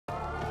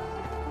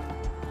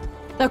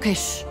Okay,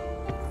 shh.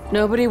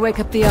 Nobody wake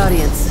up the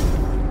audience.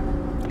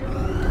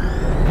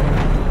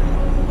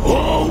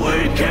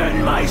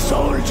 Awaken, my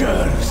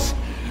soldiers!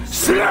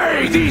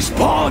 Slay these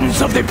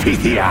pawns of the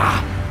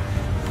Pythia!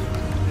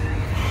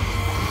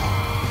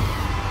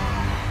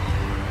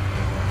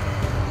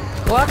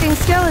 Walking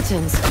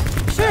skeletons.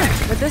 Sure,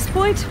 at this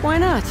point, why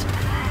not?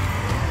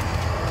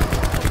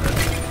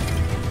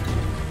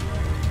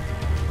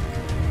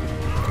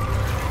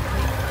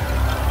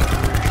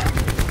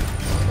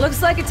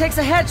 Looks like it takes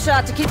a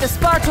headshot to keep the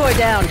Spartoid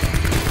down.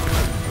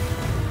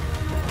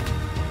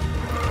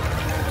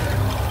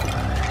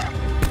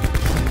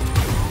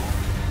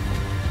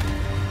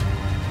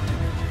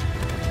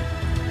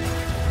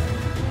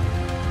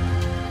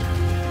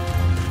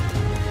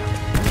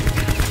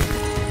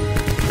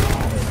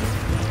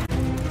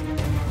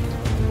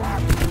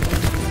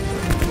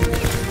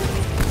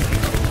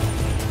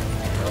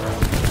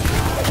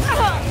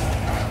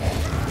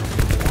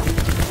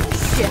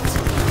 Shit.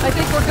 I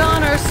think we're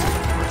goners.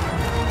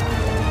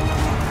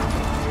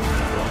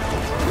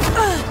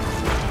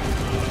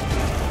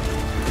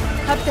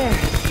 Up there.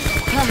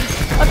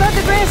 Above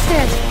the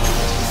grandstand.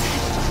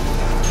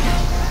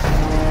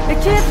 It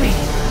can't be.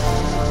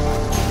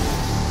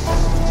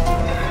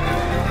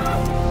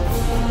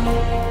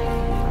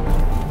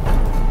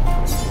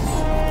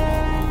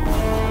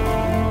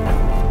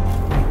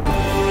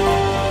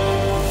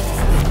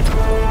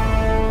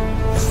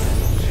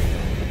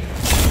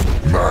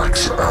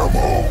 Max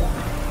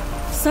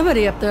ammo.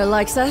 Somebody up there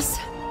likes us.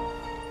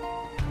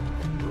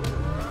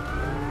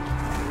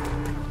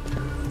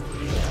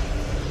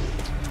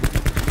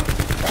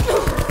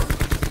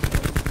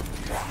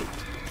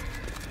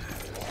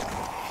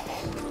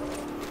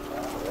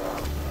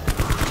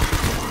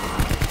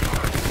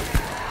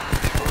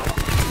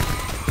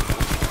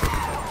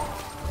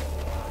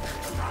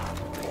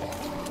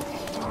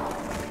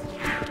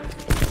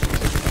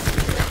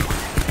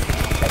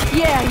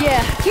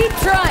 Yeah, keep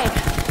trying.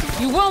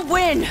 You won't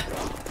win.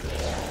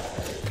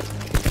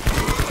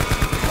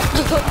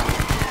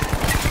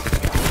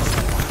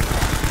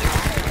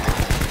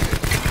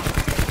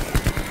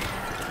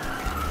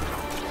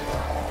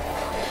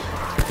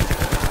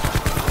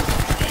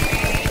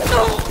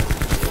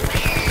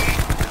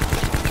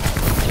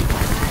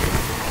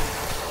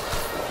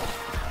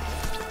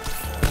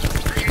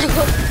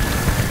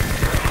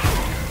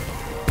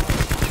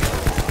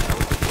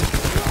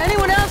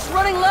 Anyone else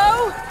running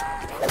low?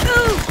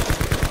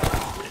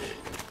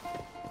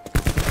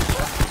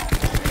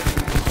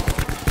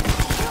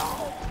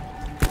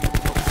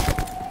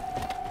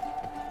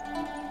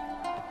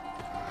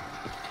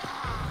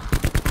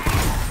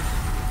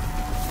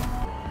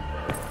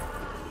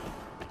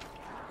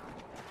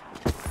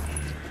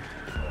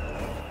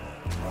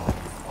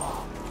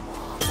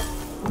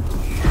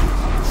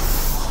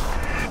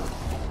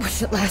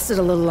 Wish it lasted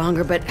a little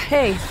longer, but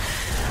hey,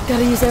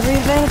 gotta use every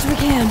advantage we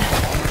can.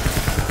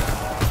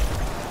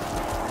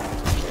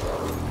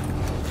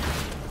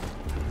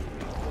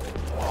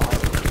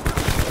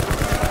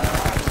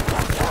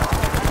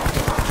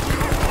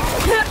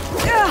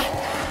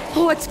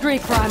 What's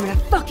Greek or I'm gonna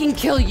fucking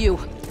kill you!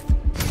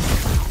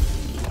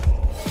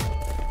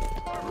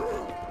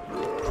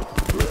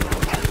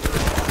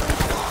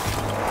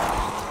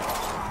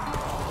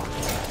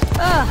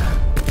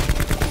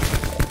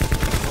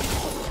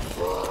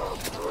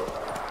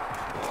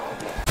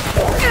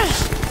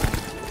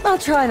 I'll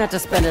try not to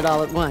spend it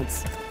all at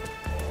once.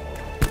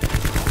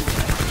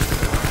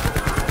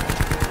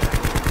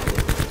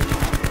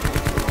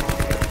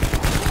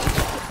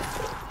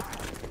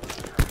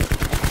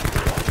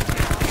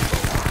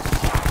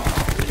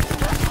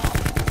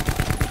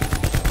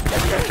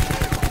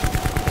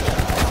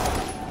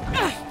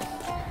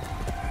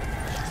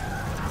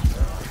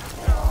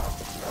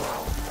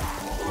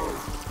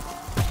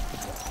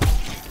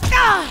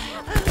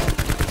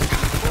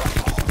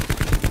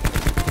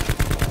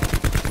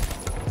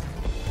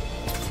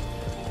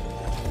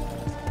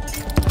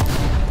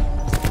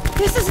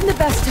 This isn't the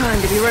best time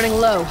to be running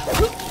low.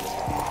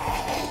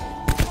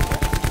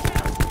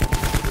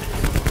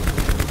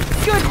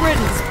 Good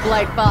riddance,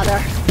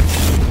 Blightfather.